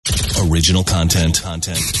Original content.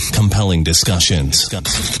 Compelling discussions.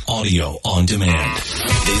 Audio on demand.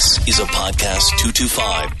 This is a Podcast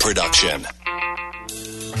 225 production.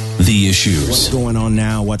 The issues. What's going on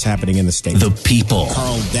now? What's happening in the state? The people.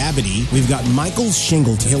 Carl Dabadie. We've got Michael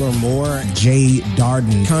Shingle, Taylor Moore, Jay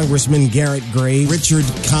Darden, Congressman Garrett Gray, Richard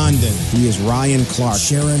Condon. He is Ryan Clark,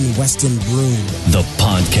 Sharon Weston Broom. The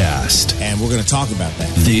podcast. And we're going to talk about that.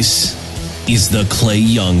 This is the Clay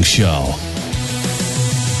Young Show.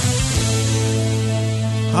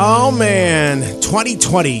 Oh, man.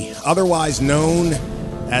 2020, otherwise known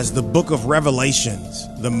as the Book of Revelations,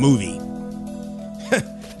 the movie.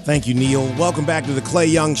 Thank you, Neil. Welcome back to the Clay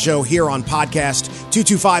Young Show here on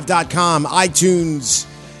podcast225.com, iTunes,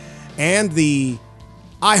 and the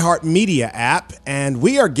iHeartMedia app. And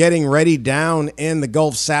we are getting ready down in the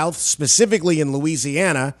Gulf South, specifically in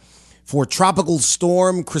Louisiana, for Tropical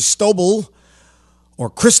Storm Cristobal,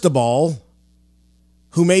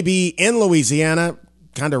 who may be in Louisiana,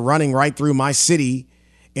 kind of running right through my city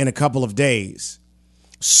in a couple of days.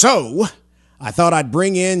 So I thought I'd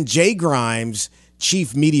bring in Jay Grimes,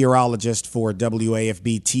 chief meteorologist for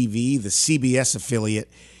WAFB TV, the CBS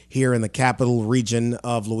affiliate here in the capital region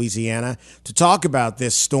of Louisiana, to talk about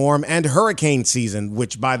this storm and hurricane season,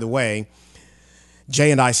 which, by the way,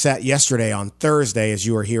 Jay and I sat yesterday on Thursday as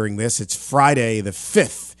you are hearing this. It's Friday the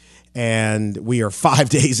 5th, and we are 5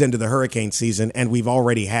 days into the hurricane season, and we've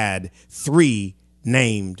already had 3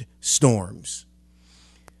 named storms.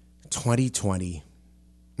 2020.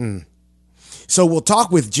 So we'll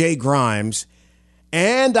talk with Jay Grimes.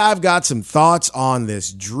 And I've got some thoughts on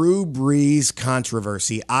this Drew Brees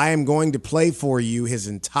controversy. I am going to play for you his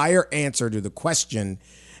entire answer to the question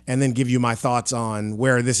and then give you my thoughts on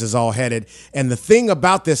where this is all headed. And the thing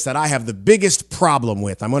about this that I have the biggest problem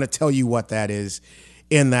with, I'm going to tell you what that is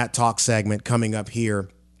in that talk segment coming up here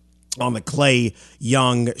on the Clay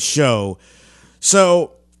Young Show.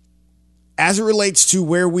 So as it relates to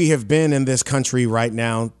where we have been in this country right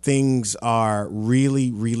now, things are really,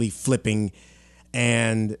 really flipping.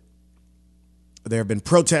 And there have been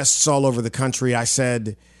protests all over the country. I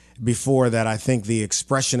said before that I think the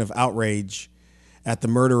expression of outrage at the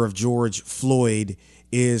murder of George Floyd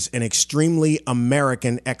is an extremely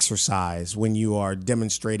American exercise when you are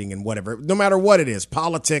demonstrating in whatever, no matter what it is,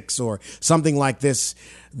 politics or something like this,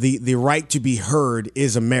 the right to be heard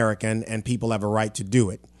is American and people have a right to do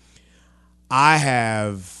it. I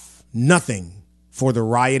have nothing for the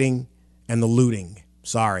rioting and the looting.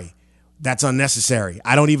 Sorry. That's unnecessary.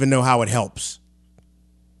 I don't even know how it helps.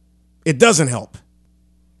 It doesn't help.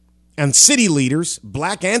 And city leaders,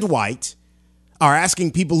 black and white, are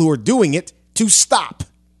asking people who are doing it to stop.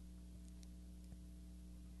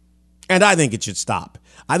 And I think it should stop.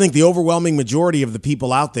 I think the overwhelming majority of the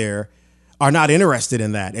people out there are not interested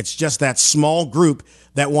in that. It's just that small group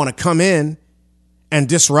that want to come in and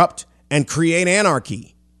disrupt and create anarchy.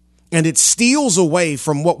 And it steals away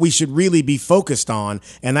from what we should really be focused on,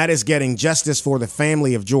 and that is getting justice for the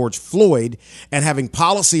family of George Floyd and having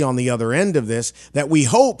policy on the other end of this that we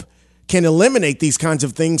hope can eliminate these kinds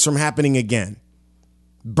of things from happening again.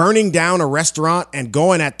 Burning down a restaurant and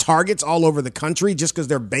going at targets all over the country just because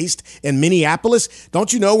they're based in Minneapolis.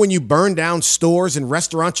 Don't you know when you burn down stores and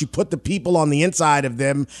restaurants, you put the people on the inside of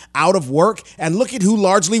them out of work? And look at who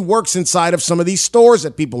largely works inside of some of these stores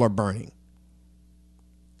that people are burning.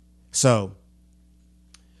 So,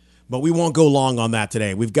 but we won't go long on that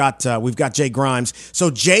today. We've got Jay Grimes. So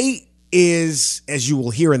Jay is, as you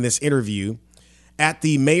will hear in this interview, at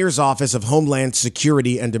the Mayor's Office of Homeland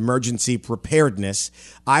Security and Emergency Preparedness.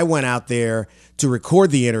 I went out there to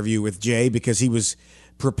record the interview with Jay because he was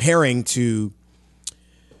preparing to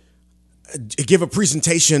give a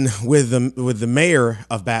presentation with the mayor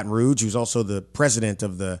of Baton Rouge, who's also the president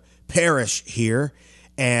of the parish here.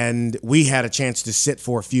 And we had a chance to sit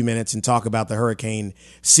for a few minutes and talk about the hurricane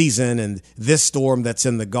season and this storm that's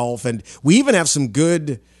in the Gulf. And we even have some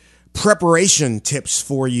good preparation tips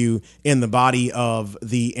for you in the body of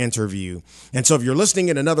the interview. And so if you're listening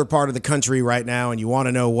in another part of the country right now and you want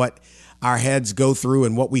to know what our heads go through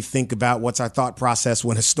and what we think about, what's our thought process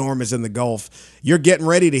when a storm is in the Gulf, you're getting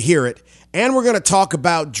ready to hear it. And we're going to talk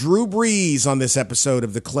about Drew Brees on this episode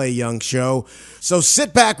of The Clay Young Show. So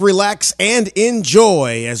sit back, relax, and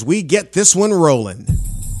enjoy as we get this one rolling.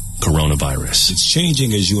 Coronavirus. It's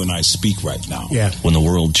changing as you and I speak right now. Yeah. When the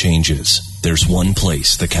world changes, there's one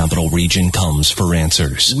place the capital region comes for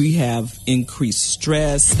answers. We have increased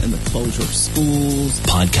stress and the closure of schools.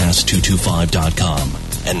 Podcast225.com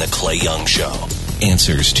and The Clay Young Show.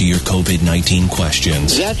 Answers to your COVID-19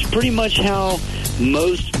 questions. That's pretty much how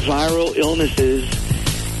most viral illnesses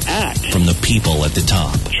act. From the people at the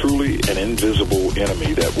top. truly an invisible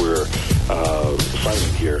enemy that we're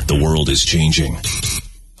fighting here. The world is changing.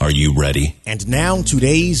 Are you ready? And now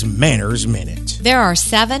today's Manners Minute. There are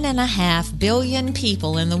 7.5 billion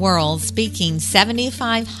people in the world speaking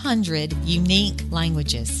 7,500 unique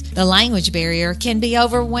languages. The language barrier can be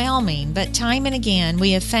overwhelming, but time and again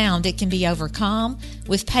we have found it can be overcome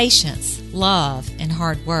with patience, love, and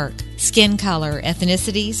hard work. Skin color,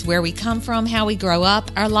 ethnicities, where we come from, how we grow up,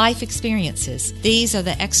 our life experiences. These are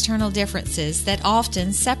the external differences that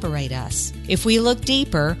often separate us. If we look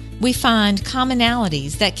deeper, we find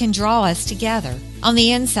commonalities that can draw us together. On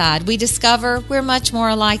the inside, we discover we're much more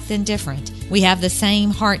alike than different. We have the same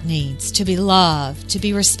heart needs: to be loved, to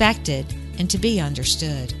be respected, and to be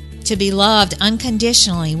understood. To be loved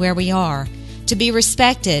unconditionally where we are. To be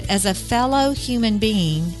respected as a fellow human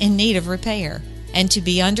being in need of repair. And to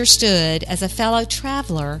be understood as a fellow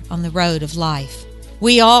traveler on the road of life.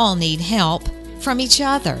 We all need help from each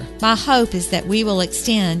other. My hope is that we will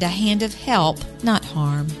extend a hand of help, not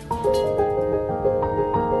harm.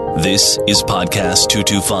 This is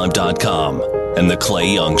podcast225.com and The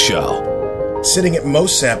Clay Young Show. Sitting at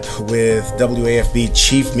MOSEP with WAFB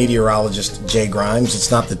Chief Meteorologist Jay Grimes.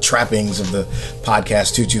 It's not the trappings of the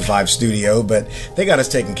Podcast 225 studio, but they got us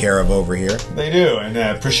taken care of over here. They do, and I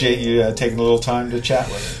appreciate you taking a little time to chat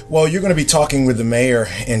with us. Well, you're going to be talking with the mayor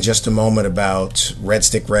in just a moment about Red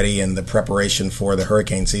Stick Ready and the preparation for the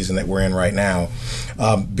hurricane season that we're in right now.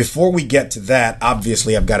 Before we get to that,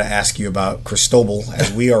 obviously I've got to ask you about Cristobal.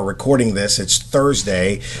 As we are recording this, it's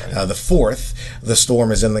Thursday, the 4th. The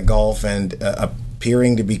storm is in the Gulf and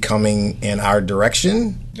appearing to be coming in our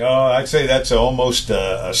direction. No, I'd say that's almost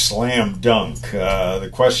a slam dunk. The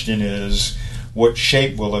question is, what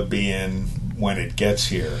shape will it be in when it gets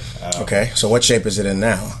here? Okay, so what shape is it in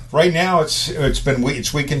now? Right now,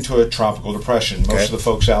 it's weakened to a tropical depression. Most of the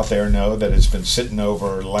folks out there know that it's been sitting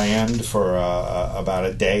over land for about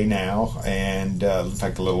a day now, and in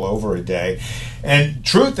fact, a little over a day. And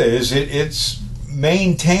truth is, it's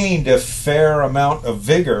maintained a fair amount of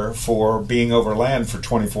vigor for being over land for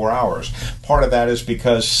 24 hours. Part of that is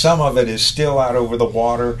because some of it is still out over the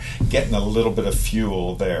water, getting a little bit of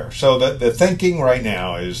fuel there. So the thinking right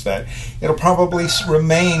now is that it'll probably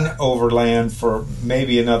remain over land for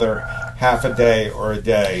maybe another half a day or a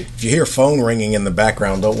day. If you hear phone ringing in the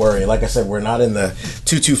background, don't worry. Like I said, we're not in the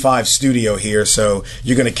 225 studio here, so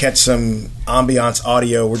you're going to catch some ambiance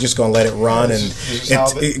audio. We're just going to let it run,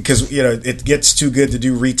 because it gets too good to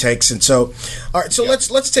do retakes. And so, all right. So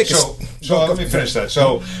let's take So let me finish that.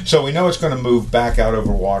 So we know it's going to move back out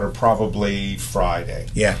over water probably Friday.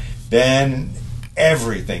 Yeah. Then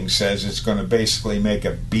everything says it's going to basically make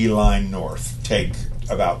a beeline north, take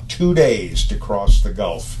about 2 days to cross the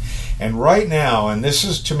Gulf. And right now, and this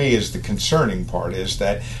is to me is the concerning part, is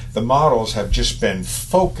that the models have just been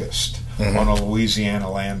focused on a Louisiana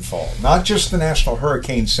landfall. Not just the National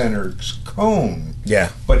Hurricane Center's cone,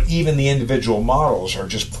 but even the individual models are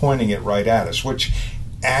just pointing it right at us, which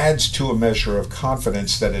adds to a measure of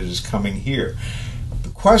confidence that it is coming here. The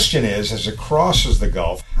question is, as it crosses the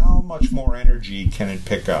Gulf, how much more energy can it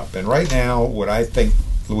pick up? And right now, what I think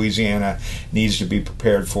Louisiana needs to be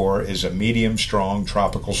prepared for is a medium-strong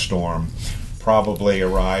tropical storm, probably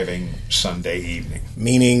arriving Sunday evening.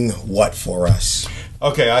 Meaning what for us?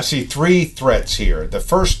 Okay, I see 3 threats here. The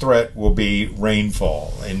first threat will be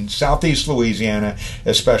rainfall. In southeast Louisiana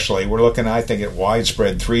especially, we're looking, I think, at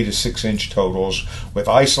widespread 3 to 6 inch totals with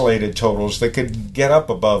isolated totals that could get up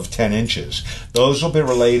above 10 inches. Those will be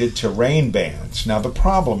related to rain bands. Now, the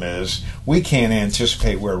problem is we can't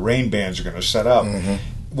anticipate where rain bands are going to set up.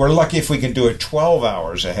 We're lucky if we can do it 12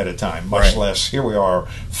 hours ahead of time, much less, here we are,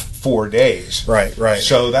 4 days. Right.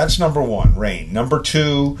 So that's number 1, rain. Number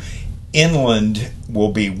 2, inland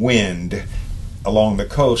will be wind. Along the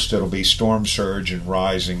coast, it'll be storm surge and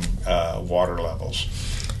rising water levels.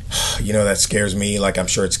 You know, that scares me, like I'm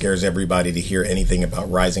sure it scares everybody to hear anything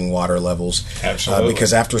about rising water levels. Absolutely.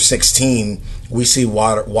 Because after 16, we see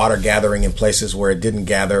water gathering in places where it didn't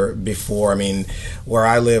gather before. I mean, where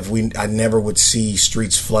I live, I never would see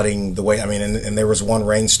streets flooding the way, and there was one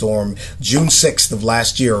rainstorm, June 6th of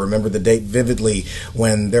last year, I remember the date vividly,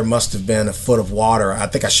 when there must have been a foot of water. I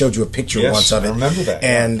think I showed you a picture once of it. I remember that.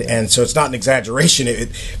 And so it's not an exaggeration.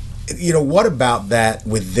 What about that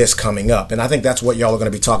with this coming up? And I think that's what y'all are going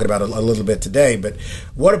to be talking about a little bit today. But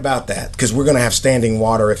what about that? Because we're going to have standing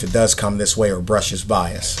water if it does come this way or brushes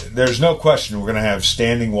by us. There's no question we're going to have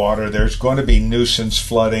standing water. There's going to be nuisance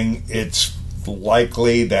flooding. It's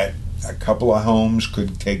likely that a couple of homes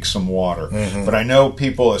could take some water. But I know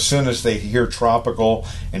people, as soon as they hear tropical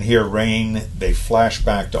and hear rain, they flash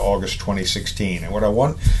back to August 2016. And what I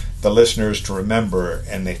want the listeners to remember,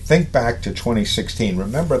 and they think back to 2016.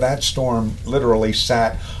 Remember, that storm literally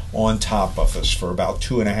sat on top of us for about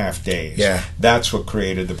 2.5 days. Yeah. That's what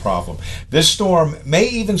created the problem. This storm may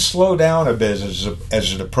even slow down a bit as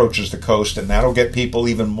it approaches the coast, and that'll get people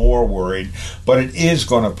even more worried, but it is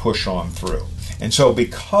going to push on through. And so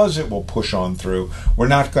because it will push on through, we're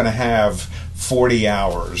not going to have 40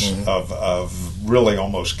 hours of really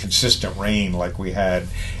almost consistent rain like we had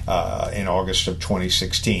in August of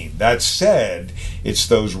 2016. That said, it's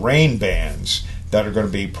those rain bands that are going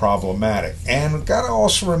to be problematic. And we've got to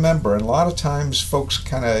also remember, and a lot of times folks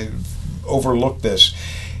kind of overlook this,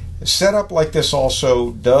 a setup like this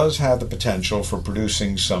also does have the potential for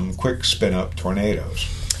producing some quick spin-up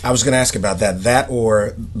tornadoes. I was going to ask about that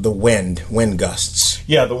or the wind gusts.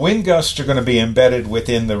 Yeah, the wind gusts are going to be embedded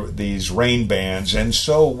within these rain bands, and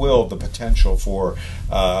so will the potential for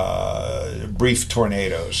brief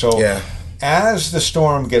tornadoes. So as the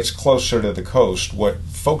storm gets closer to the coast, what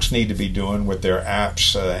folks need to be doing with their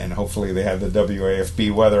apps, and hopefully they have the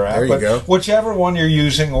WAFB weather app, there you go. Whichever one you're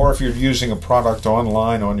using, or if you're using a product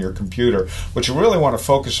online on your computer, what you really want to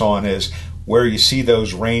focus on is where you see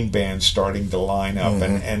those rain bands starting to line up.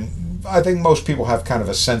 And I think most people have kind of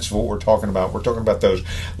a sense of what we're talking about. We're talking about those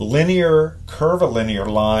curvilinear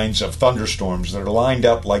lines of thunderstorms that are lined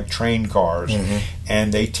up like train cars,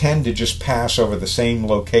 and they tend to just pass over the same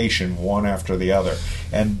location one after the other.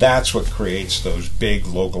 And that's what creates those big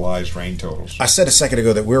localized rain totals. I said a second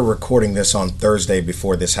ago that we're recording this on Thursday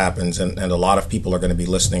before this happens, and a lot of people are going to be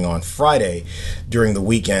listening on Friday during the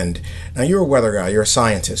weekend. Now, you're a weather guy, you're a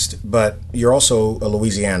scientist, but you're also a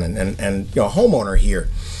Louisianan and a homeowner here.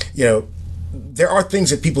 There are things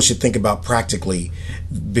that people should think about practically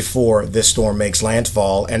before this storm makes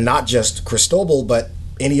landfall, and not just Cristobal, but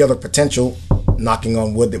any other potential, knocking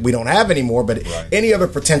on wood that we don't have anymore, but any other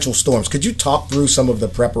potential storms. Could you talk through some of the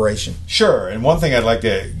preparation? Sure. And one thing I'd like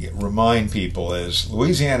to remind people is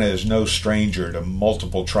Louisiana is no stranger to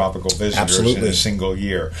multiple tropical visitors in a single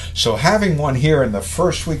year. So having one here in the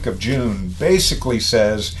first week of June basically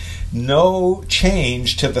says no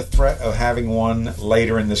change to the threat of having one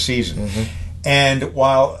later in the season. And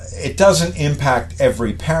while it doesn't impact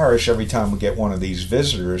every parish every time we get one of these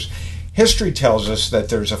visitors, history tells us that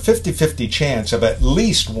there's a 50-50 chance of at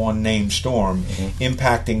least one named storm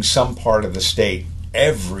impacting some part of the state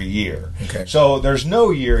every year. So there's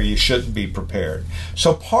no year you shouldn't be prepared.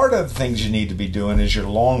 So part of the things you need to be doing is your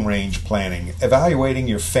long-range planning, evaluating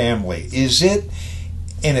your family. Is it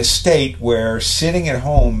in a state where sitting at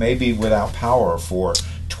home maybe without power for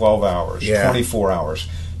 12 hours, 24 hours,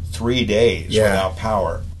 3 days without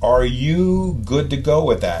power? Are you good to go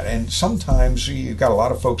with that? And sometimes you've got a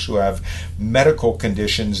lot of folks who have medical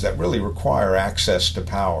conditions that really require access to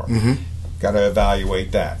power. Got to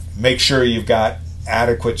evaluate that. Make sure you've got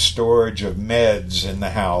adequate storage of meds in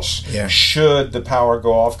the house should the power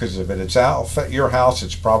go off, because if it's out at your house,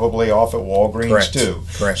 it's probably off at Walgreens too.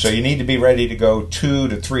 So you need to be ready to go 2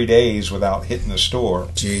 to 3 days without hitting the store.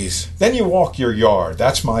 Then you walk your yard.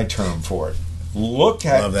 That's my term for it. Look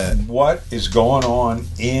at what is going on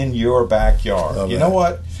in your backyard. You know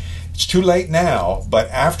what? It's too late now, but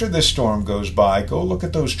after this storm goes by, go look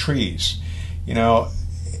at those trees.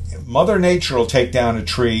 Mother Nature will take down a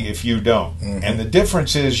tree if you don't. And the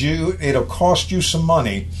difference is it'll cost you some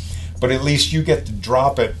money, but at least you get to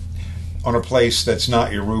drop it on a place that's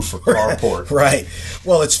not your roof or carport.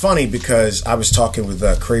 Well, it's funny because I was talking with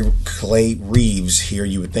Clay Reeves here.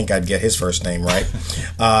 You would think I'd get his first name right.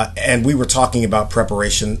 And we were talking about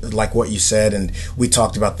preparation, like what you said, and we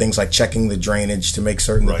talked about things like checking the drainage to make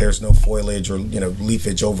certain that there's no foliage or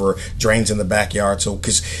leafage over drains in the backyard. So,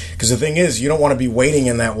 because the thing is, you don't want to be waiting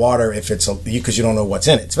in that water if it's because you don't know what's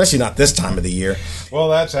in it, especially not this time of the year. Well,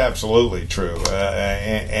 that's absolutely true,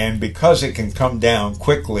 and because it can come down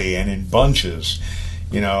quickly and in bunches,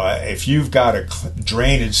 if you've got a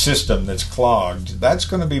drainage system that's clogged, that's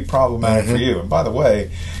going to be problematic for you. And by the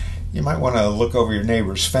way, you might want to look over your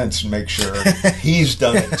neighbor's fence and make sure he's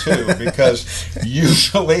done it too, because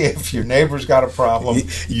usually if your neighbor's got a problem,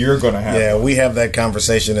 you're going to have one. We have that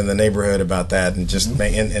conversation in the neighborhood about that, and just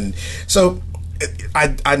and so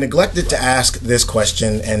I neglected to ask this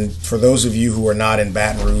question, and for those of you who are not in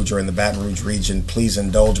Baton Rouge or in the Baton Rouge region, please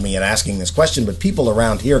indulge me in asking this question, but people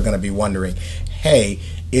around here are going to be wondering, hey,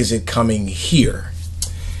 is it coming here?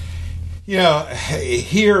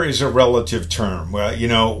 Here is a relative term.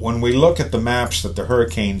 Well, when we look at the maps that the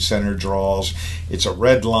Hurricane Center draws, it's a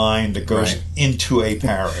red line that goes into a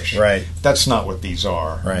parish. That's not what these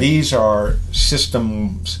are. These are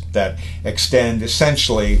systems that extend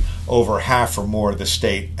essentially over half or more of the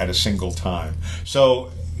state at a single time.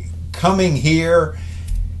 So coming here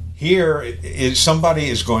Here is somebody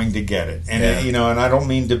is going to get it, and you know, and I don't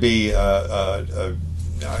mean to be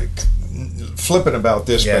flippant about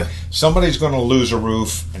this, but somebody's going to lose a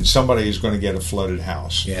roof and somebody's going to get a flooded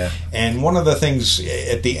house. Yeah. And one of the things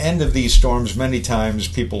at the end of these storms, many times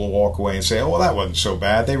people will walk away and say, "Oh, well, that wasn't so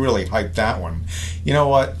bad. They really hyped that one." You know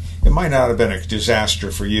what? It might not have been a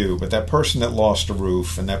disaster for you, but that person that lost a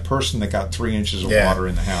roof and that person that got 3 inches of water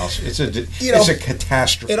in the house, it's a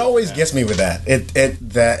catastrophe. It always gets me with that.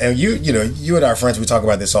 And you and our friends, we talk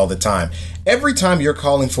about this all the time. Every time you're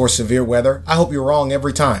calling for severe weather, I hope you're wrong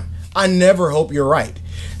every time. I never hope you're right.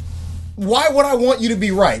 Why would I want you to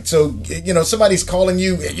be right? So, you know, somebody's calling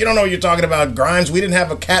you, you don't know what you're talking about, Grimes. We didn't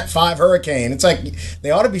have a Cat 5 hurricane. It's like,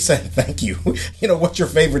 they ought to be saying, thank you. You know, what's your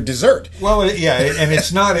favorite dessert? Well, yeah, and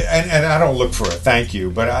it's not, and I don't look for a thank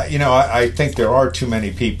you, but, I think there are too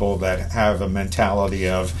many people that have a mentality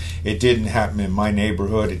of, it didn't happen in my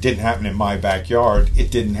neighborhood, it didn't happen in my backyard,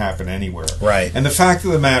 it didn't happen anywhere. Right. And the fact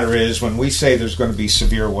of the matter is, when we say there's going to be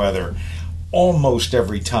severe weather, almost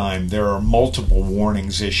every time there are multiple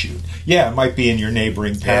warnings issued. Yeah, it might be in your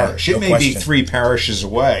neighboring parish. It may be 3 parishes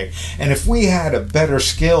away. And if we had a better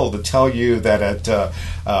skill to tell you that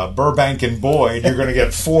at Burbank and Boyd you're going to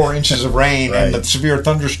get 4 inches of rain and the severe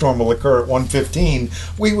thunderstorm will occur at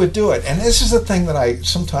 1:15, we would do it. And this is the thing that I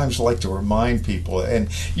sometimes like to remind people, and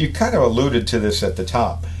you kind of alluded to this at the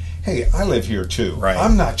top. Hey, I live here too. Right.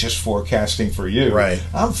 I'm not just forecasting for you. Right.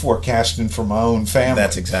 I'm forecasting for my own family.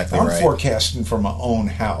 That's exactly right. I'm forecasting for my own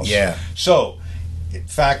house. Yeah. So,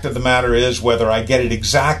 fact of the matter is, whether I get it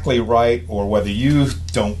exactly right or whether you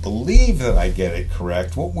don't believe that I get it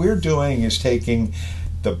correct, what we're doing is taking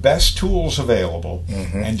the best tools available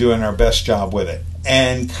and doing our best job with it.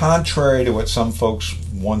 And contrary to what some folks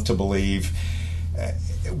want to believe,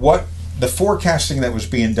 what the forecasting that was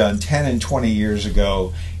being done 10 and 20 years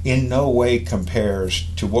ago in no way compares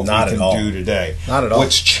to what we can do today. Not at all.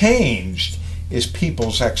 What's changed is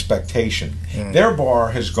people's expectation. Their bar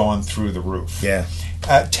has gone through the roof. Yeah.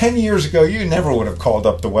 10 years ago, you never would have called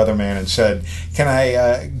up the weatherman and said, "Can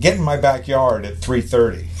I get in my backyard at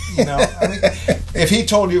 3:30?" You know, I mean, if he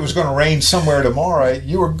told you it was going to rain somewhere tomorrow,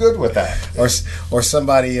 you were good with that. Or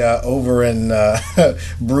somebody over in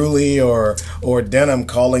Bruley or Denham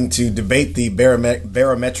calling to debate the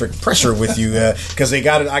barometric pressure with you because I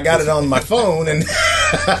got it on my phone and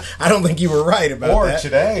I don't think you were right about that. Or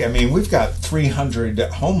today, I mean, we've got 300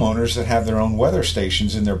 homeowners that have their own weather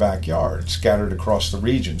stations in their backyard scattered across the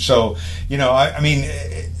region. So, you know, I mean...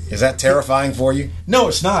 Is that terrifying for you? No,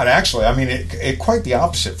 it's not, actually. I mean, it quite the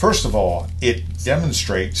opposite. First of all, it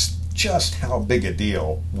demonstrates just how big a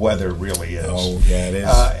deal weather really is. Oh, yeah, it is.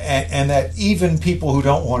 And that even people who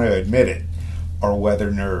don't want to admit it are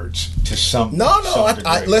weather nerds to some No,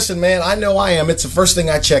 degree. listen, man, I know I am. It's the first thing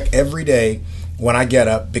I check every day when I get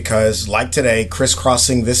up because, like today,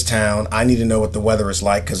 crisscrossing this town, I need to know what the weather is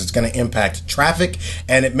like because it's going to impact traffic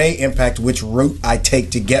and it may impact which route I take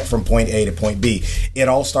to get from point A to point B. It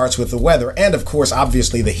all starts with the weather and, of course,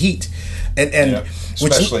 obviously the heat. And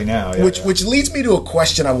especially now. Which leads me to a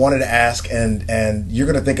question I wanted to ask, and you're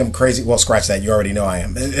going to think I'm crazy. Well, scratch that. You already know I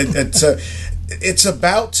am. It's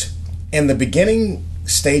about in the beginning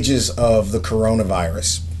stages of the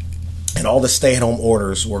coronavirus. And all the stay-at-home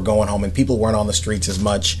orders were going home, and people weren't on the streets as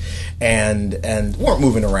much, and weren't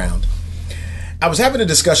moving around. I was having a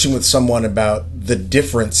discussion with someone about the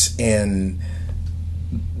difference in.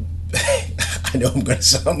 I know I'm going to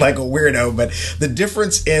sound like a weirdo, but the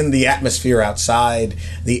difference in the atmosphere outside,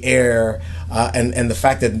 the air, and the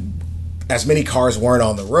fact that as many cars weren't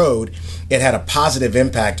on the road, it had a positive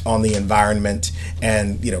impact on the environment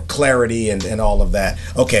and, you know, clarity and all of that.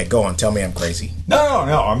 Okay, go on. Tell me I'm crazy. No.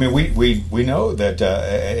 I mean, we know that,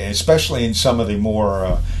 especially in some of the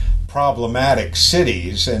more problematic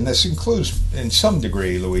cities, and this includes, in some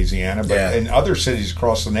degree, Louisiana, but in other cities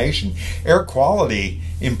across the nation, air quality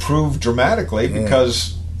improved dramatically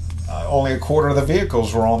because only a quarter of the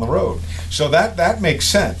vehicles were on the road. So that makes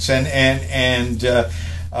sense. And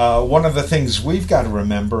one of the things we've got to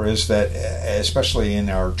remember is that, especially in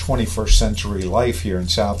our 21st century life here in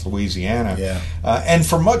South Louisiana, and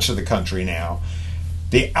for much of the country now,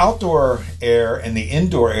 the outdoor air and the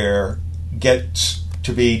indoor air gets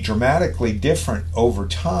to be dramatically different over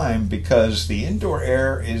time because the indoor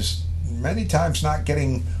air is many times not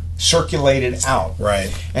getting circulated out.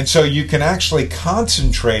 Right. And so you can actually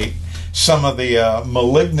concentrate some of the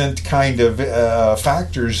malignant kind of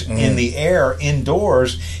factors in the air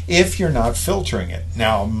indoors if you're not filtering it.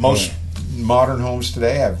 Now, most modern homes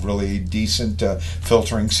today have really decent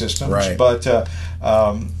filtering systems, but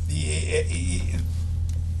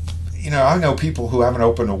I know people who haven't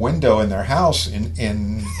opened a window in their house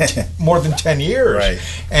in more than 10 years. Right.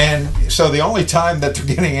 And so the only time that they're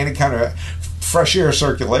getting any kind of fresh air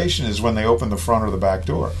circulation is when they open the front or the back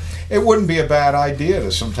door. It wouldn't be a bad idea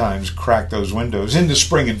to sometimes crack those windows in the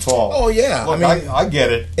spring and fall. Oh, yeah. Look, I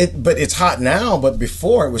get it. But it's hot now, but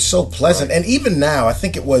before it was so pleasant. Right. And even now, I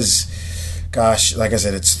think it was, gosh, like I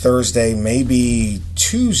said, it's Thursday, maybe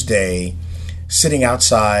Tuesday, sitting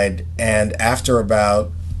outside, and after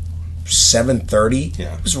about 7:30,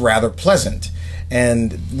 it was rather pleasant,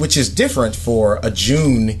 and which is different for a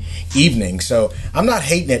June evening. So I'm not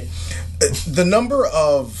hating it. The number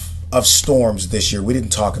of storms this year, we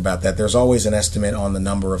didn't talk about that. There's always an estimate on the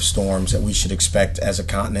number of storms that we should expect as a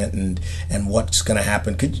continent and what's going to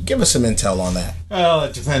happen. Could you give us some intel on that? Well,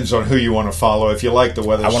 it depends on who you want to follow. If you like the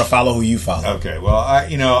weather, I want to follow who you follow. Okay. Well,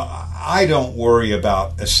 I don't worry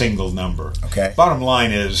about a single number. Okay. Bottom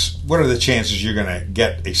line is, what are the chances you're going to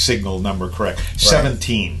get a single number correct? Right.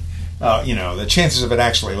 17. The chances of it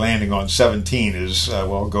actually landing on 17 is,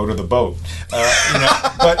 go to the boat.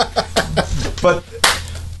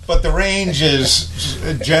 But the range is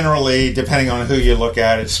generally, depending on who you look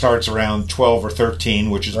at, it starts around 12 or 13,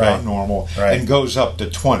 which is about normal, and goes up to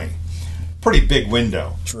 20. Pretty big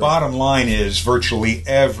window. True. Bottom line is, virtually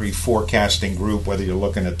every forecasting group, whether you're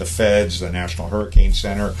looking at the Feds, the National Hurricane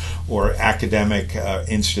Center, or academic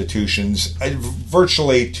institutions,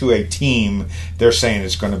 virtually to a team, they're saying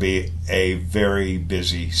it's going to be a very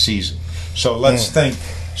busy season. So let's think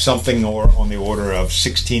something on the order of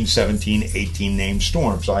 16, 17, 18 named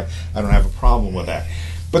storms. I don't have a problem with that.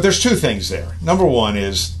 But there's two things there. Number one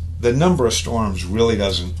is the number of storms really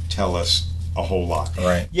doesn't tell us a whole lot.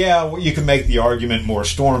 Right. Yeah, well, you can make the argument more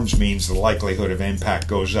storms means the likelihood of impact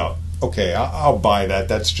goes up. Okay, I'll buy that.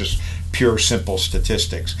 That's just pure, simple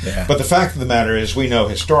statistics. Yeah. But the fact of the matter is, we know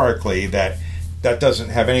historically that doesn't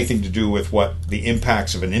have anything to do with what the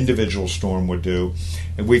impacts of an individual storm would do.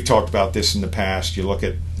 And we've talked about this in the past. You look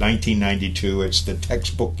at 1992, it's the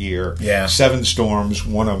textbook year. Yeah. 7 storms,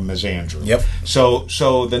 one of them is Andrew. Yep. So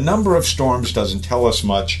the number of storms doesn't tell us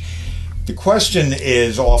much. The question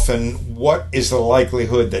is often, what is the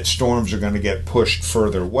likelihood that storms are going to get pushed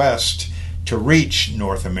further west to reach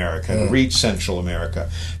North America, to reach Central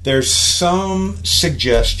America? There's some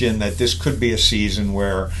suggestion that this could be a season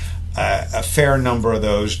where a fair number of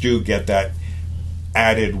those do get that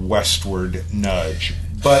added westward nudge.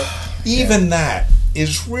 But even that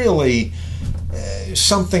is really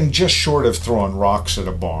something just short of throwing rocks at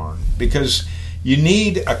a barn, because you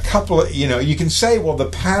need a couple of, you can say, well, the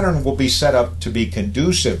pattern will be set up to be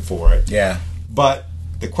conducive for it. Yeah. But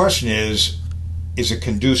the question is it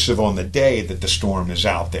conducive on the day that the storm is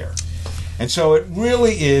out there? And so it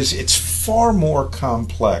really is, it's far more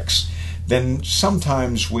complex than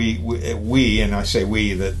sometimes we and I say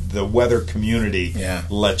we, the weather community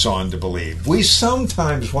lets on to believe. We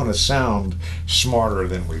sometimes want to sound smarter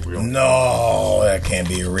than we really are. No, that can't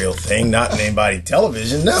be a real thing. Not in anybody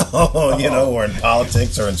television, no. Or in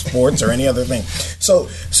politics or in sports or any other thing. So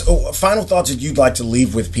final thoughts that you'd like to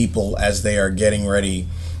leave with people as they are getting ready.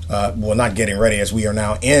 Not getting ready, as we are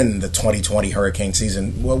now in the 2020 hurricane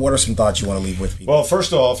season. What are some thoughts you want to leave with people? Well,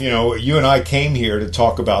 first off, you and I came here to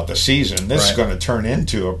talk about the season. This is going to turn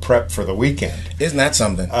into a prep for the weekend. Isn't that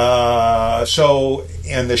something? So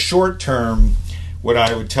in the short term, what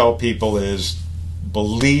I would tell people is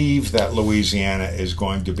believe that Louisiana is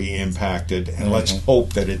going to be impacted, and let's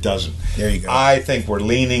hope that it doesn't. There you go. I think we're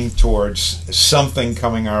leaning towards something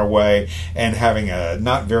coming our way and having a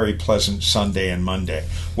not very pleasant Sunday and Monday,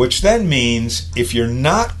 which then means if you're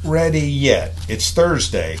not ready yet, it's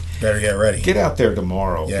Thursday. Better get ready. Get out there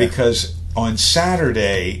tomorrow, because on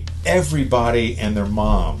Saturday, everybody and their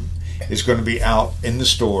mom is going to be out in the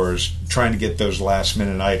stores trying to get those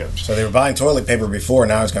last-minute items. So they were buying toilet paper before,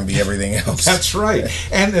 now it's going to be everything else. That's right.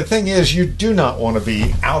 And the thing is, you do not want to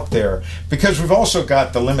be out there, because we've also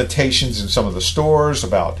got the limitations in some of the stores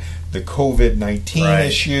about the COVID-19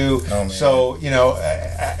 issue. Oh, man. So,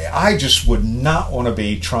 I just would not want to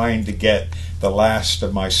be trying to get the last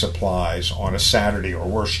of my supplies on a Saturday, or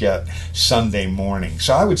worse yet, Sunday morning.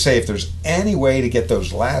 So I would say if there's any way to get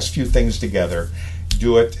those last few things together,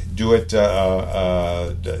 do it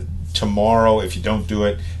tomorrow. If you don't do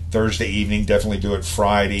it, Thursday evening. Definitely do it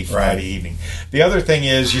Friday Right. evening. The other thing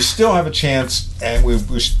is you still have a chance, and we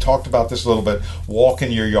talked about this a little bit, walk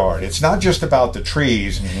in your yard. It's not just about the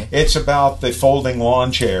trees. It's about the folding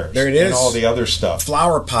lawn chairs. There it and is. all the other stuff.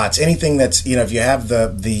 Flower pots, anything that's, if you have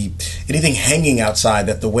the anything hanging outside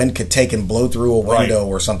that the wind could take and blow through a window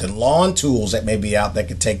or something. Lawn tools that may be out that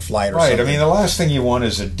could take flight or Right. something. I mean, the last thing you want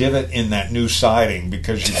is a divot in that new siding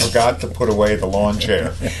because you forgot to put away the lawn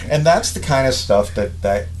chair. And that's the kind of stuff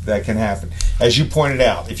that can happen. As you pointed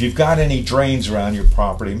out, if you've got any drains around your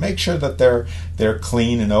property, make sure that they're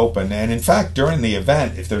clean and open. And in fact, during the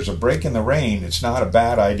event, if there's a break in the rain, it's not a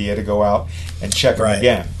bad idea to go out and check them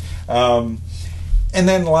again. And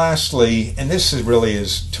then lastly, and this really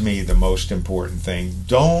is to me the most important thing,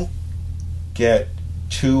 don't get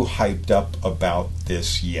too hyped up about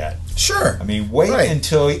this yet. Sure. I mean, wait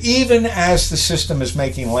until, even as the system is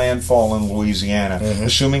making landfall in Louisiana,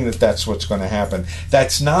 assuming that that's what's going to happen,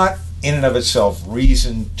 that's not in and of itself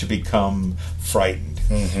reason to become frightened.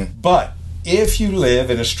 But if you live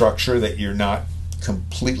in a structure that you're not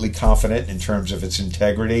completely confident in terms of its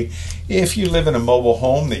integrity, if you live in a mobile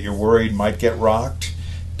home that you're worried might get rocked,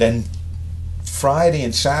 then Friday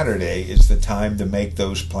and Saturday is the time to make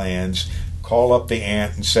those plans. Call up the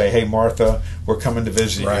aunt and say, hey, Martha, we're coming to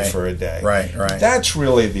visit you for a day. Right. That's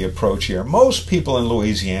really the approach here. Most people in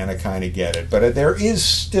Louisiana kind of get it, but there is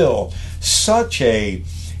still such an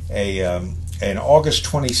August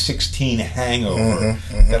 2016 hangover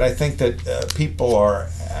that I think that people are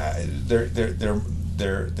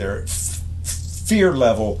their fear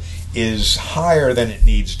level is higher than it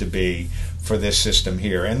needs to be for this system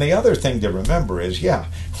here. And the other thing to remember is,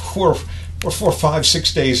 we're 4, 5,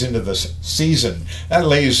 6 days into the season. That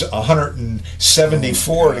leaves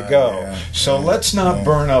 174 to go. So let's not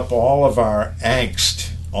burn up all of our angst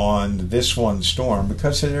on this one storm,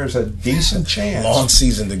 because there's a decent chance. Long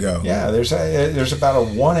season to go. Yeah, there's about a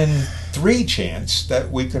 1 in 3 chance that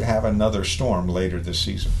we could have another storm later this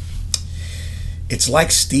season. It's like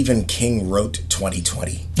Stephen King wrote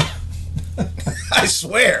 2020. I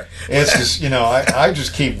swear. It's just, I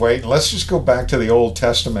just keep waiting. Let's just go back to the Old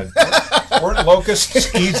Testament. Weren't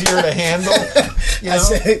locusts easier to handle? I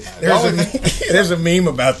say, there's a meme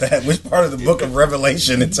about that. Which part of the book of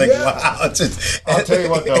Revelation? It's like, wow. I'll tell you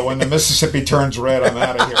what, though, when the Mississippi turns red, I'm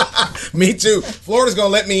out of here. Me too. Florida's going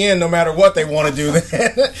to let me in no matter what they want to do.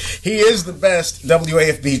 He is the best.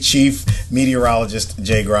 WAFB Chief Meteorologist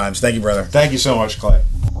Jay Grimes. Thank you, brother. Thank you so much, Clay.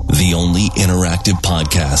 The only interactive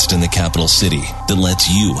podcast in the capital city that lets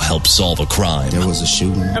you help solve a crime. There was a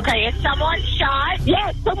shooting. Okay, is someone shot?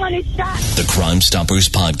 Yes, someone is shot. The Crime Stoppers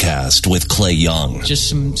podcast with Clay Young. Just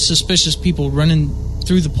some suspicious people running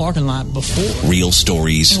through the parking lot before. Real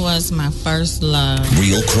stories. It was my first love.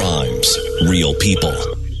 Real crimes. Real people.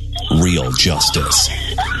 Real justice.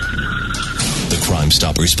 The Crime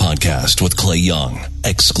Stoppers podcast with Clay Young.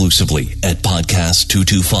 Exclusively at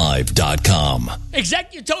podcast225.com.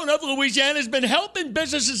 Executone of Louisiana has been helping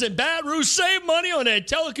businesses in Baton Rouge save money on their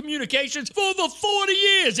telecommunications for over 40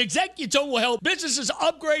 years. Executone will help businesses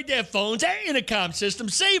upgrade their phones and intercom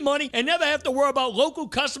systems, save money, and never have to worry about local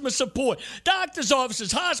customer support. Doctors'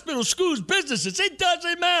 offices, hospitals, schools, businesses, it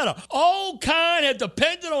doesn't matter. All kind have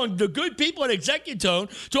depended on the good people at Executone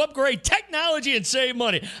to upgrade technology and save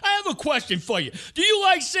money. I have a question for you. Do you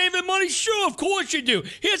like saving money? Sure, of course you do.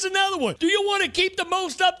 Here's another one. Do you want to keep the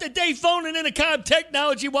most up-to-date phone and intercom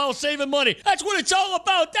technology while saving money? That's what it's all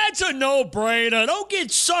about. That's a no-brainer. Don't get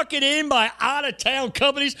sucked in by out-of-town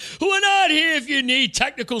companies who are not here if you need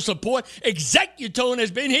technical support. Executone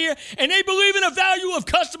has been here, and they believe in the value of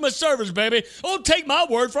customer service, baby. Don't take my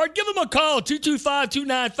word for it. Give them a call,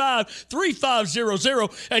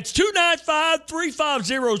 225-295-3500. That's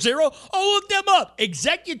 295-3500. Or look them up,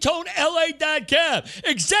 ExecutoneLA.com.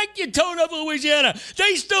 Executone of Louisiana.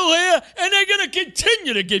 They still here, and they're going to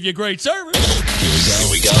continue to give you great service.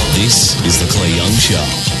 Here we go. This is the Clay Young Show.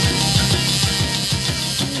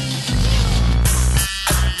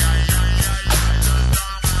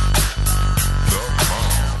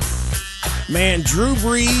 Man, Drew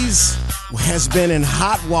Brees has been in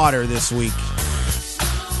hot water this week.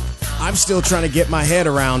 I'm still trying to get my head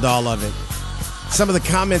around all of it. Some of the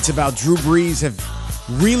comments about Drew Brees have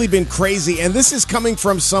really been crazy, and this is coming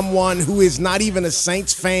from someone who is not even a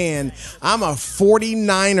Saints fan. I'm a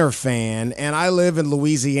 49er fan, and I live in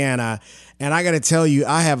Louisiana, and I got to tell you,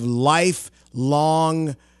 I have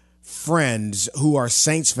lifelong friends who are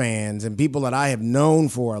Saints fans and people that I have known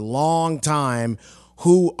for a long time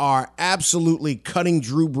who are absolutely cutting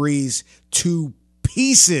Drew Brees to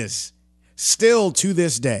pieces still to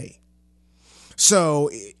this day. So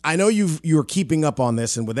I know you're keeping up on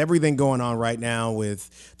this, and with everything going on right now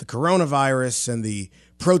with the coronavirus and the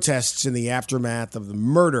protests in the aftermath of the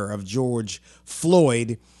murder of George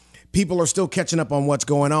Floyd, people are still catching up on what's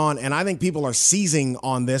going on, and I think people are seizing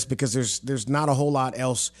on this because there's not a whole lot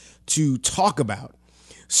else to talk about.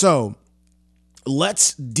 So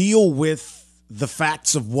let's deal with the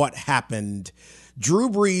facts of what happened. Drew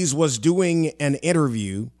Brees was doing an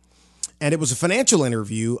interview, and it was a financial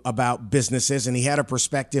interview about businesses, and he had a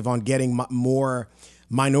perspective on getting more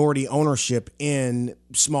minority ownership in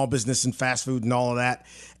small business and fast food and all of that.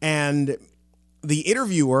 And the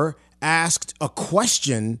interviewer asked a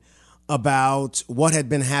question about what had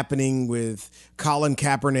been happening with Colin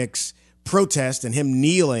Kaepernick's protest and him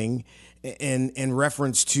kneeling in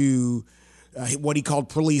reference to what he called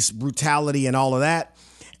police brutality and all of that.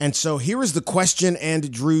 And so here is the question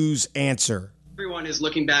and Drew's answer. Everyone is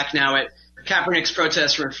looking back now at Kaepernick's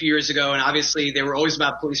protests from a few years ago, and obviously they were always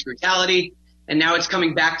about police brutality, and now it's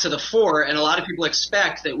coming back to the fore, and a lot of people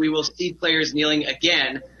expect that we will see players kneeling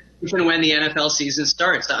again if and when the NFL season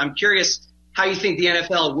starts. I'm curious how you think the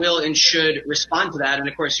NFL will and should respond to that, and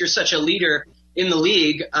of course you're such a leader in the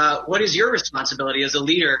league. What is your responsibility as a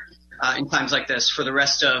leader in times like this for the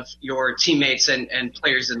rest of your teammates and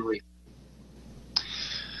players in the league?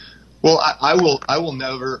 Well, I will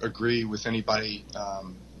never agree with anybody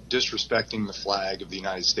disrespecting the flag of the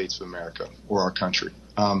United States of America or our country.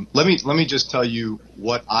 Let me just tell you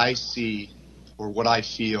what I see or what I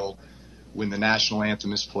feel when the national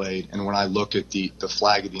anthem is played and when I look at the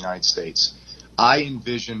flag of the United States. I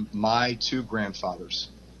envision my two grandfathers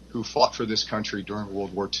who fought for this country during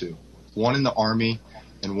World War II, one in the Army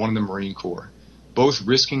and one in the Marine Corps, both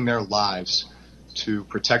risking their lives to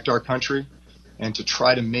protect our country and to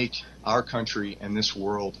try to make our country and this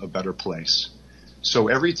world a better place. So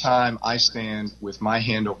every time I stand with my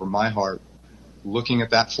hand over my heart, looking at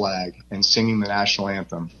that flag and singing the national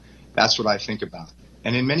anthem, that's what I think about.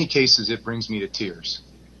 And in many cases, it brings me to tears,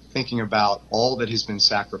 thinking about all that has been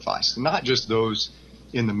sacrificed, not just those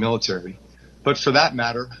in the military, but for that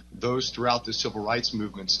matter, those throughout the civil rights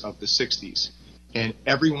movements of the 60s, and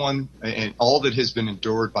everyone and all that has been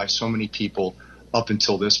endured by so many people up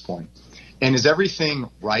until this point. And is everything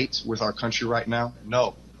right with our country right now?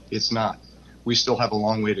 No, it's not. We still have a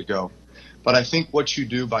long way to go. But I think what you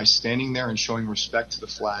do by standing there and showing respect to the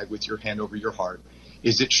flag with your hand over your heart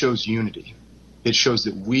is it shows unity. It shows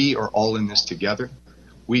that we are all in this together.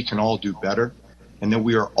 We can all do better, and that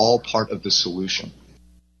we are all part of the solution.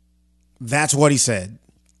 That's what he said.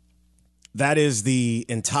 That is the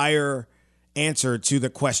entire answer to the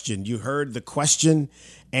question. You heard the question,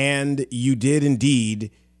 and you did indeed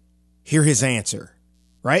hear his answer,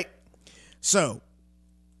 right? So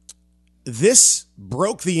this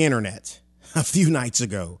broke the internet a few nights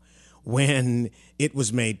ago when it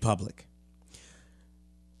was made public.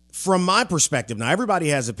 From my perspective, now everybody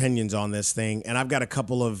has opinions on this thing, and I've got a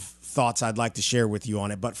couple of thoughts I'd like to share with you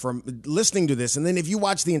on it. But from listening to this, and then if you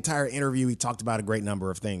watch the entire interview, he talked about a great number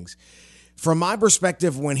of things. From my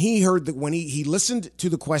perspective, when he heard that, when he listened to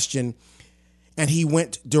the question and he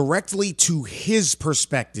went directly to his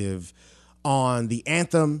perspective on the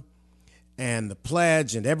anthem and the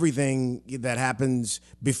pledge and everything that happens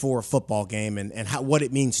before a football game and what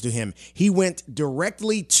it means to him, he went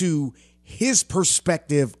directly to his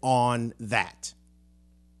perspective on that.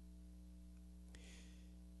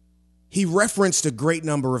 He referenced a great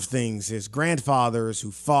number of things, his grandfathers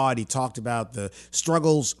who fought. He talked about the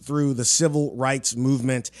struggles through the civil rights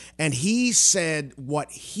movement, and he said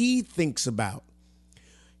what he thinks about.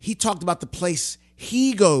 He talked about the place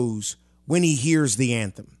he goes when he hears the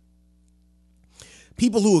anthem.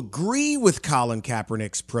 People who agree with Colin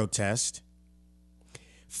Kaepernick's protest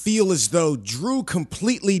feel as though Drew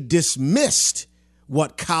completely dismissed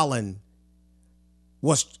what Colin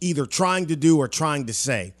was either trying to do or trying to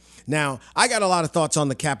say. Now, I got a lot of thoughts on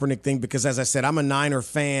the Kaepernick thing because, as I said, I'm a Niner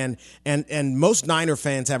fan, and most Niner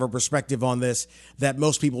fans have a perspective on this that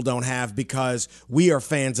most people don't have because we are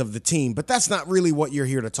fans of the team. But that's not really what you're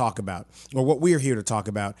here to talk about, or what we're here to talk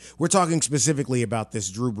about. We're talking specifically about this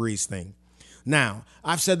Drew Brees thing. Now,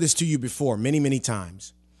 I've said this to you before many, many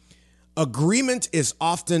times. Agreement is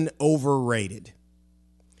often overrated.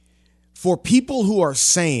 For people who are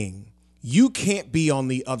saying you can't be on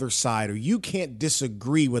the other side or you can't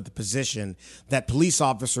disagree with the position that police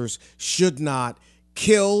officers should not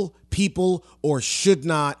kill people or should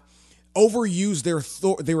not overuse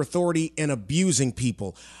their authority in abusing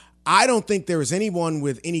people, I don't think there is anyone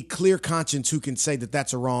with any clear conscience who can say that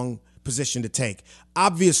that's a wrong position to take.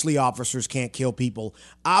 Obviously, officers can't kill people.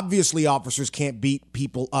 Obviously, officers can't beat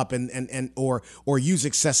people up or use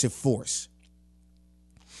excessive force.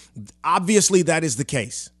 Obviously, that is the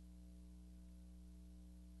case.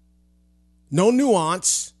 No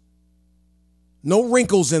nuance, no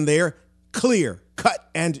wrinkles in there, clear, cut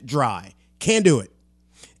and dry. Can't do it.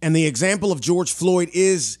 And the example of George Floyd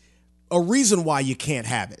is a reason why you can't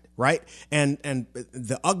have it, right? And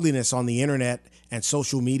the ugliness on the internet and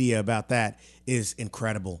social media about that is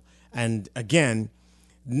incredible. And again,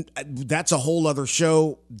 that's a whole other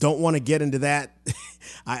show. Don't want to get into that.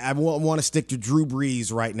 I want to stick to Drew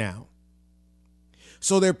Brees right now.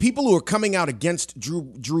 So there are people who are coming out against Drew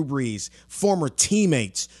Brees, former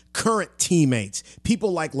teammates, current teammates,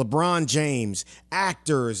 people like LeBron James,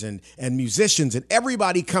 actors and musicians, and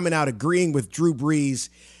everybody coming out agreeing with Drew Brees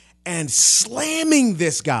and slamming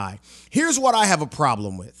this guy. Here's what I have a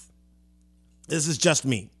problem with. This is just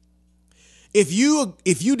me. If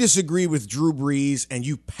you disagree with Drew Brees and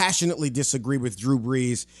you passionately disagree with Drew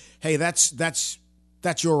Brees, hey, that's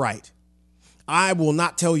your right. I will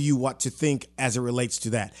not tell you what to think as it relates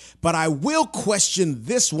to that. But I will question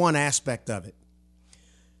this one aspect of it.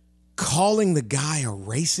 Calling the guy a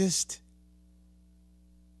racist?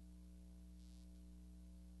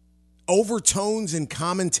 Overtones in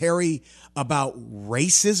commentary about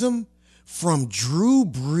racism from Drew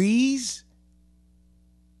Brees?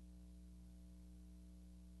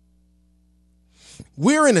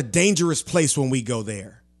 We're in a dangerous place when we go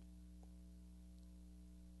there.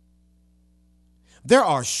 There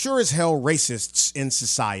are sure as hell racists in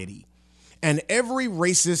society, and every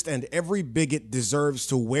racist and every bigot deserves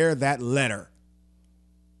to wear that letter.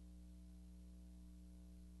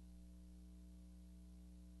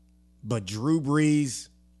 But Drew Brees,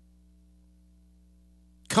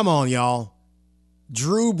 come on, y'all.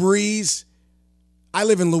 Drew Brees, I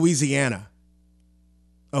live in Louisiana,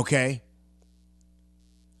 okay?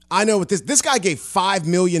 I know what this guy gave $5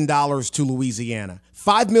 million to Louisiana.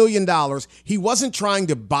 $5 million. He wasn't trying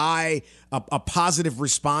to buy a positive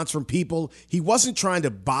response from people. He wasn't trying to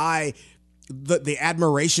buy the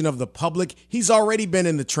admiration of the public. He's already been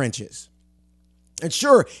in the trenches. And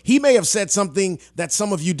sure, he may have said something that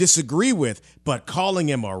some of you disagree with, but calling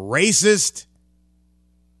him a racist?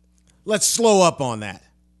 Let's slow up on that.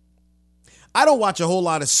 I don't watch a whole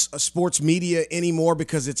lot of sports media anymore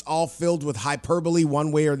because it's all filled with hyperbole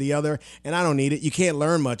one way or the other, and I don't need it. You can't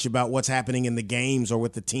learn much about what's happening in the games or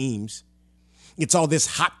with the teams. It's all this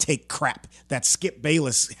hot take crap that Skip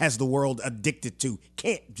Bayless has the world addicted to.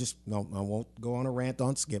 I won't go on a rant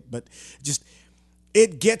on Skip, but just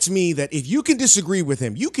it gets me that if you can disagree with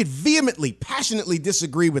him, you could vehemently, passionately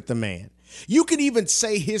disagree with the man. You could even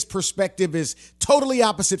say his perspective is totally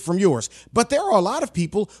opposite from yours. But there are a lot of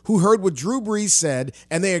people who heard what Drew Brees said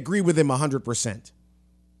and they agree with him 100%.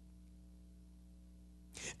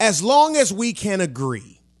 As long as we can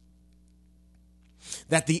agree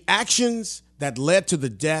that the actions that led to the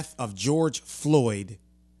death of George Floyd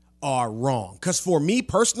are wrong. Because for me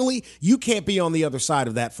personally, you can't be on the other side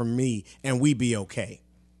of that from me and we be okay.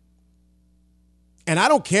 And I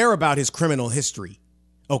don't care about his criminal history,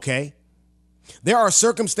 okay? There are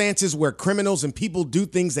circumstances where criminals and people do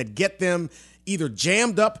things that get them either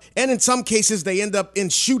jammed up, and in some cases they end up in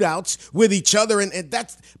shootouts with each other,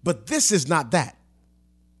 but this is not that.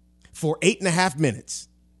 For 8.5 minutes,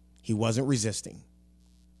 he wasn't resisting.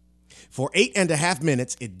 For 8.5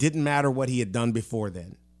 minutes, it didn't matter what he had done before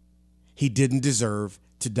then. He didn't deserve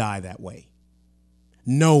to die that way.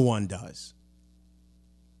 No one does.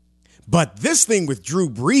 But this thing with Drew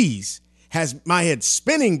Brees has my head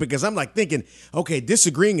spinning because I'm like thinking, okay,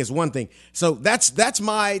 disagreeing is one thing. So that's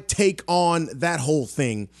my take on that whole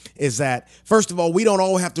thing is that, first of all, we don't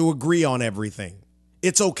all have to agree on everything.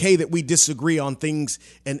 It's okay that we disagree on things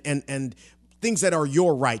and things that are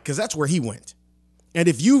your right, because that's where he went. And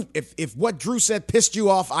if what Drew said pissed you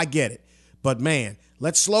off, I get it. But man,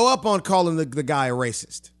 let's slow up on calling the guy a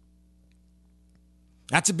racist.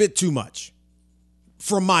 That's a bit too much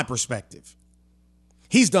from my perspective.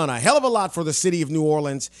 He's done a hell of a lot for the city of New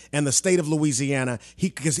Orleans and the state of Louisiana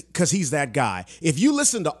because he's that guy. If you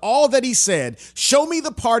listen to all that he said, show me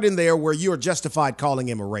the part in there where you are justified calling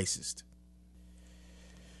him a racist.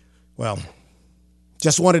 Well,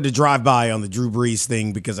 just wanted to drive by on the Drew Brees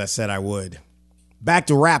thing because I said I would. Back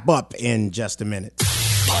to wrap up in just a minute.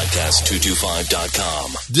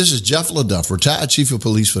 Podcast225.com. This is Jeff LaDuff, retired chief of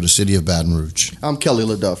police for the city of Baton Rouge. I'm Kelly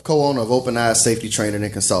LaDuff, co-owner of Open Eyes Safety Training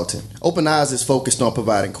and Consulting. Open Eyes is focused on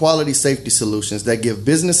providing quality safety solutions that give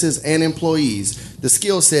businesses and employees the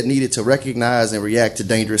skill set needed to recognize and react to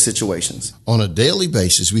dangerous situations. On a daily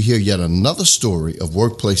basis, we hear yet another story of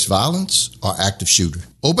workplace violence or active shooter.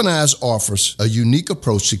 Open Eyes offers a unique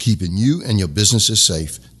approach to keeping you and your businesses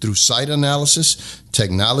safe through site analysis,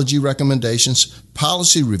 technology recommendations,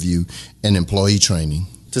 policy review, and employee training.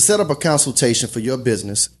 To set up a consultation for your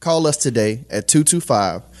business, call us today at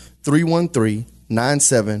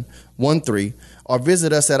 225-313-9713 or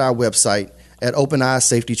visit us at our website at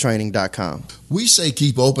openeyesafetytraining.com. We say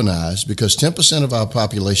keep open eyes because 10% of our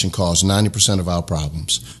population cause 90% of our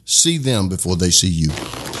problems. See them before they see you.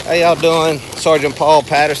 How y'all doing? Sergeant Paul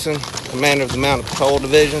Patterson, commander of the Mounted Patrol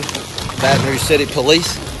Division, Baton Rouge City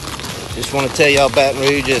Police. Just want to tell y'all Baton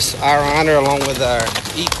Rouge is our honor, along with our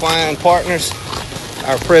equine partners,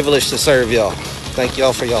 our privilege to serve y'all. Thank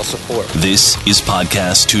y'all for y'all support. This is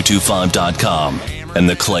Podcast225.com and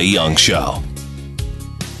The Clay Young Show.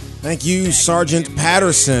 Thank you, Sergeant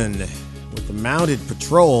Patterson, with the Mounted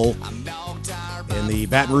Patrol in the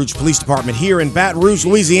Baton Rouge Police Department here in Baton Rouge,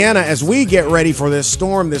 Louisiana, as we get ready for this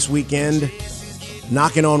storm this weekend.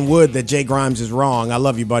 Knocking on wood that Jay Grimes is wrong. I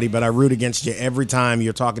love you, buddy, but I root against you every time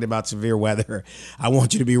you're talking about severe weather. I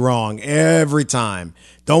want you to be wrong every time.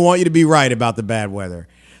 Don't want you to be right about the bad weather.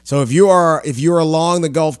 So if you're along the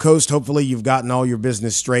Gulf Coast, hopefully you've gotten all your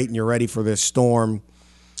business straight and you're ready for this storm.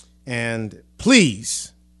 And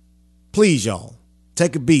please, y'all,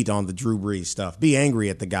 take a beat on the Drew Brees stuff. Be angry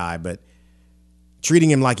at the guy, but treating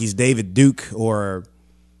him like he's David Duke or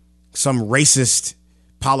some racist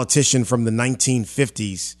politician from the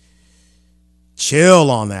 1950s.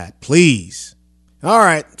 Chill on that, please. All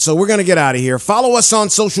right, so we're going to get out of here. Follow us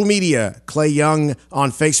on social media. Clay Young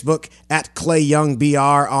on Facebook, at Clay Young BR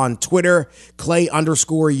on Twitter,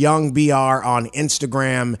 Clay_Young BR on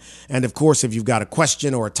Instagram. And of course, if you've got a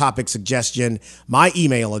question or a topic suggestion, my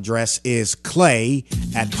email address is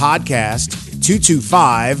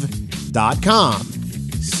clay@podcast225.com.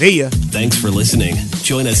 See ya. Thanks for listening.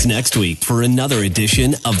 Join us next week for another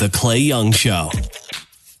edition of The Clay Young Show.